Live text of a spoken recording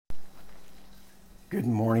Good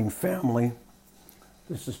morning, family.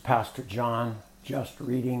 This is Pastor John, just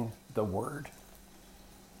reading the Word.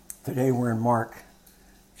 Today we're in Mark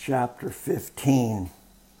chapter 15,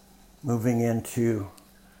 moving into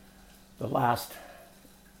the last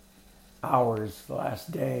hours, the last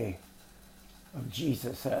day of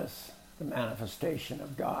Jesus as the manifestation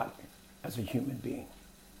of God as a human being.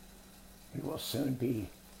 He will soon be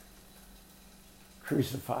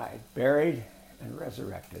crucified, buried, and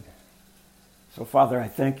resurrected. So, Father, I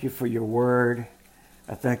thank you for your word.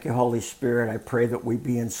 I thank you, Holy Spirit. I pray that we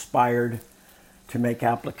be inspired to make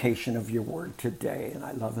application of your word today. And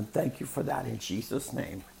I love and thank you for that in Jesus'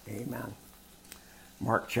 name. Amen.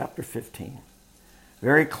 Mark chapter 15.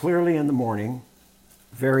 Very clearly in the morning,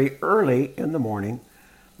 very early in the morning,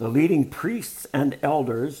 the leading priests and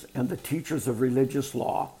elders and the teachers of religious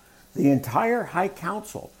law, the entire high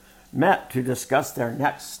council, met to discuss their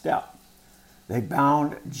next step. They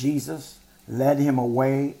bound Jesus, led him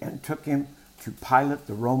away, and took him to Pilate,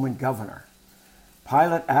 the Roman governor.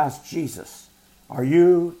 Pilate asked Jesus, "Are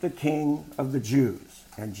you the king of the Jews?"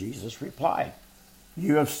 And Jesus replied,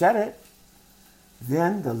 "You have said it."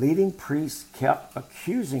 Then the leading priests kept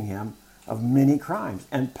accusing him of many crimes.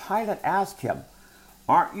 And Pilate asked him,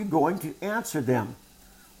 "Aren't you going to answer them?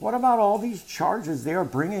 What about all these charges they are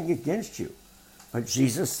bringing against you?" But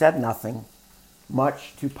Jesus said nothing,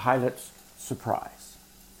 much to Pilate's surprise.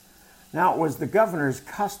 Now it was the governor's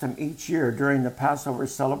custom each year during the Passover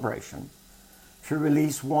celebration to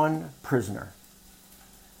release one prisoner,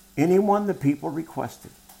 anyone the people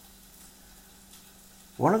requested.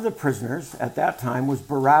 One of the prisoners at that time was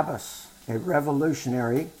Barabbas, a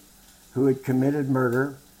revolutionary who had committed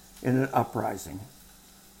murder in an uprising.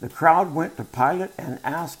 The crowd went to Pilate and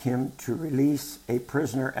asked him to release a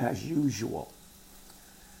prisoner as usual.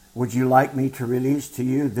 "Would you like me to release to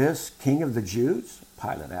you this King of the Jews?"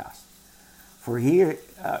 Pilate asked. For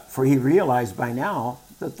he realized by now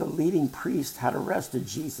that the leading priest had arrested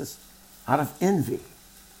Jesus out of envy.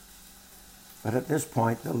 But at this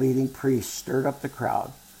point, the leading priest stirred up the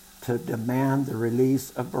crowd to demand the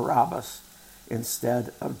release of Barabbas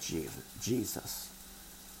instead of Jesus.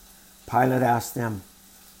 Pilate asked them,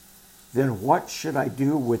 "Then what should I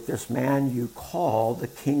do with this man you call the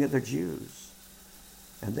King of the Jews?"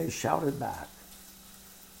 And they shouted back,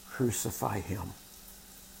 "Crucify him."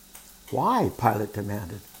 "Why?" Pilate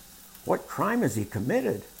demanded. "What crime has he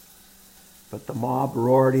committed?" But the mob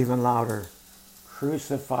roared even louder,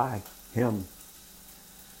 "Crucify him."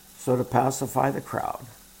 So to pacify the crowd,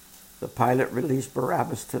 the Pilate released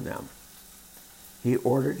Barabbas to them. He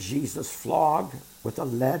ordered Jesus flogged with a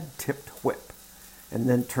lead-tipped whip and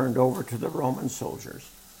then turned over to the Roman soldiers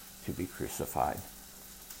to be crucified.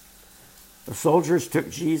 The soldiers took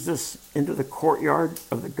Jesus into the courtyard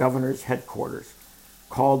of the governor's headquarters,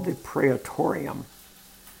 called the Praetorium,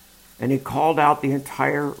 and he called out the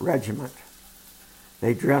entire regiment.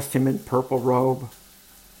 They dressed him in purple robe.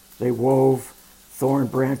 They wove thorn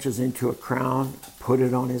branches into a crown, put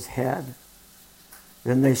it on his head.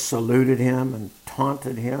 Then they saluted him and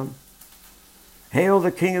taunted him, "Hail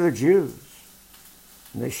the King of the Jews!"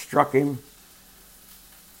 And they struck him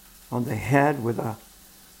on the head with a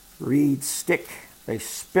reed stick. They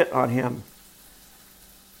spit on him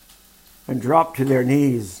and dropped to their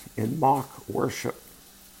knees in mock worship.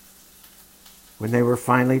 When they were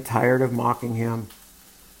finally tired of mocking him,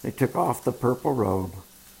 they took off the purple robe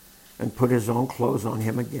and put his own clothes on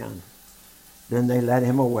him again. Then they led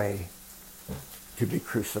him away to be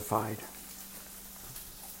crucified.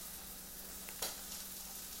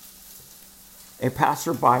 A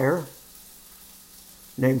passerby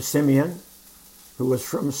named Simeon, who was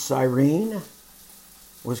from Cyrene,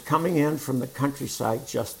 was coming in from the countryside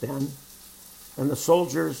just then, and the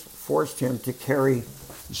soldiers forced him to carry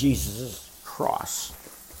Jesus' cross.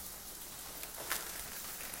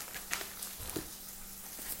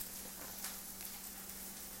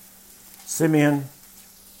 Simeon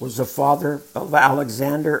was the father of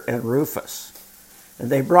Alexander and Rufus, and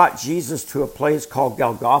they brought Jesus to a place called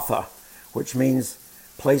Golgotha, which means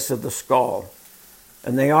place of the skull,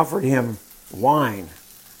 and they offered him wine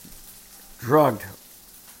drugged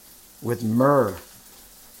with myrrh,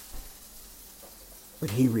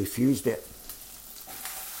 but he refused it.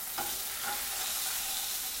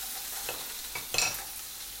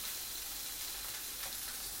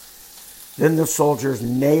 Then the soldiers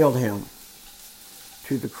nailed him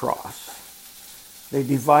to the cross. They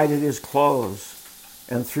divided his clothes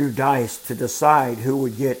and threw dice to decide who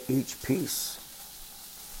would get each piece.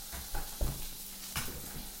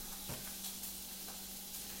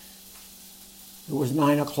 It was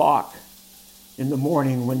 9 o'clock in the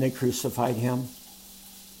morning when they crucified him.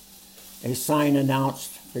 A sign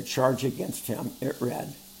announced the charge against him. It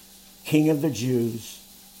read, King of the Jews.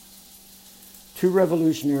 2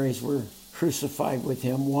 revolutionaries were crucified with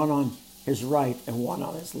him, one on his right and one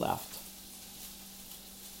on his left.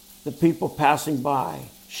 The people passing by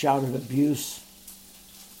shouted abuse,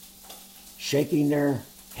 shaking their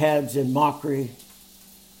heads in mockery.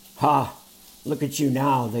 Ha, look at you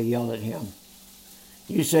now, they yelled at him.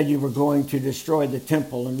 You said you were going to destroy the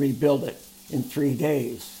temple and rebuild it in 3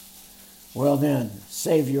 days. Well then,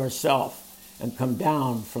 save yourself and come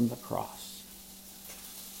down from the cross.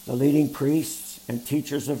 The leading priests and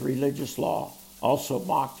teachers of religious law also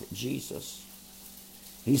mocked Jesus.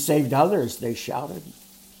 He saved others, they shouted.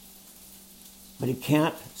 But he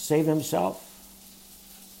can't save himself.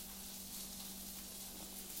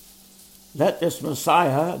 Let this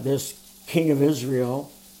Messiah, this King of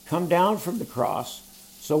Israel, come down from the cross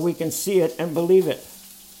so we can see it and believe it.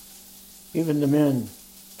 Even the men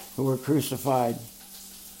who were crucified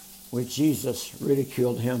with Jesus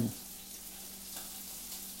ridiculed him.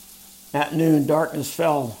 At noon, darkness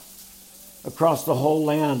fell across the whole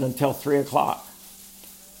land until 3 o'clock.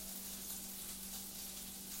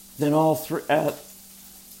 Then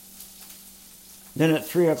at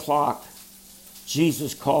 3 o'clock,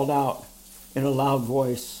 Jesus called out in a loud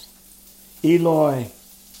voice, Eloi,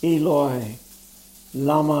 Eloi,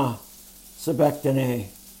 lama sabachthani,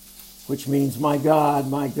 which means, my God,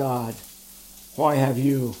 why have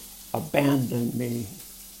you abandoned me?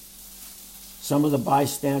 Some of the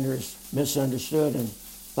bystanders misunderstood and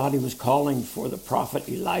thought he was calling for the prophet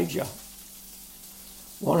Elijah.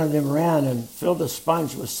 One of them ran and filled a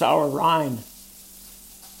sponge with sour wine,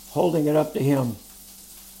 holding it up to him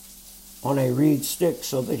on a reed stick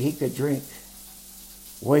so that he could drink.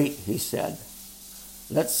 Wait, he said.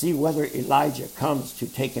 Let's see whether Elijah comes to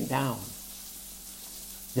take him down.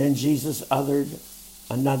 Then Jesus uttered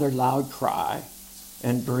another loud cry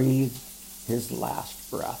and breathed his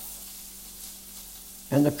last breath.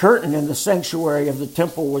 And the curtain in the sanctuary of the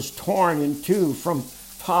temple was torn in two from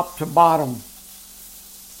top to bottom.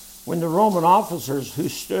 When the Roman officers who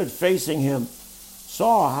stood facing him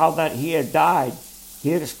saw how that he had died,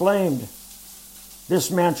 he exclaimed,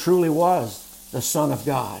 this man truly was the Son of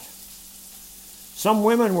God. Some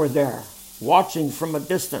women were there, watching from a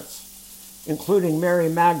distance, including Mary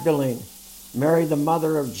Magdalene, Mary the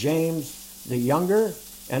mother of James the younger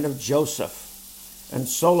and of Joseph, and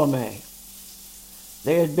Salome.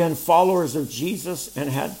 They had been followers of Jesus and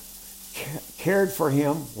had cared for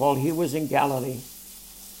him while he was in Galilee.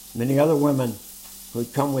 Many other women who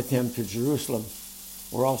had come with him to Jerusalem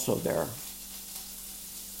were also there.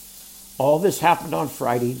 All this happened on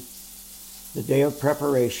Friday, the day of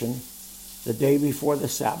preparation, the day before the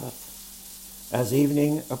Sabbath. As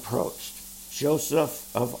evening approached,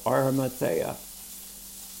 Joseph of Arimathea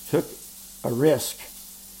took a risk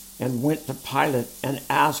and went to Pilate and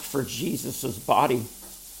asked for Jesus' body.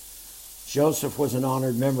 Joseph was an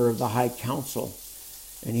honored member of the High Council,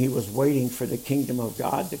 and he was waiting for the kingdom of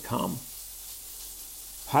God to come.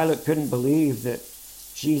 Pilate couldn't believe that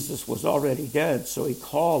Jesus was already dead, so he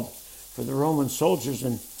called for the Roman soldiers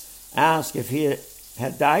and asked if he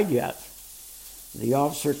had died yet. The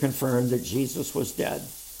officer confirmed that Jesus was dead,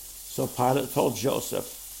 so Pilate told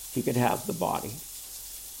Joseph he could have the body.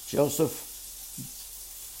 Joseph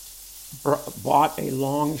bought a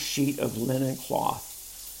long sheet of linen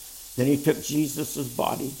cloth. Then he took Jesus'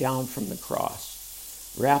 body down from the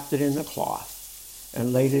cross, wrapped it in the cloth,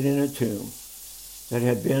 and laid it in a tomb that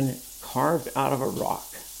had been carved out of a rock.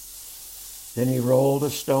 Then he rolled a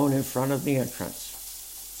stone in front of the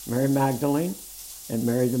entrance. Mary Magdalene and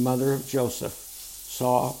Mary, the mother of Joseph,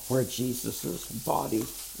 saw where Jesus' body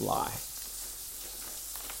lay.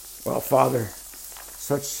 Well, Father,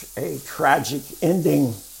 such a tragic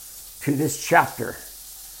ending to this chapter.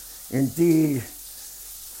 Indeed,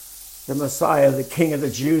 the Messiah, the King of the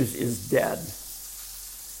Jews, is dead.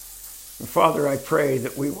 And Father, I pray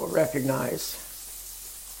that we will recognize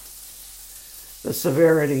the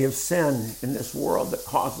severity of sin in this world that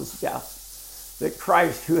causes death. That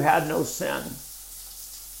Christ, who had no sin,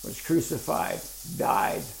 was crucified,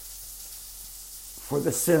 died for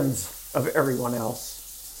the sins of everyone else.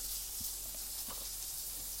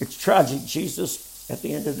 It's tragic, Jesus, at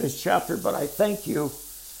the end of this chapter, but I thank you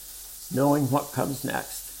knowing what comes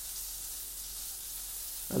next.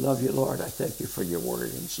 I love you, Lord. I thank you for your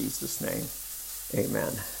word in Jesus' name.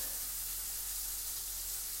 Amen.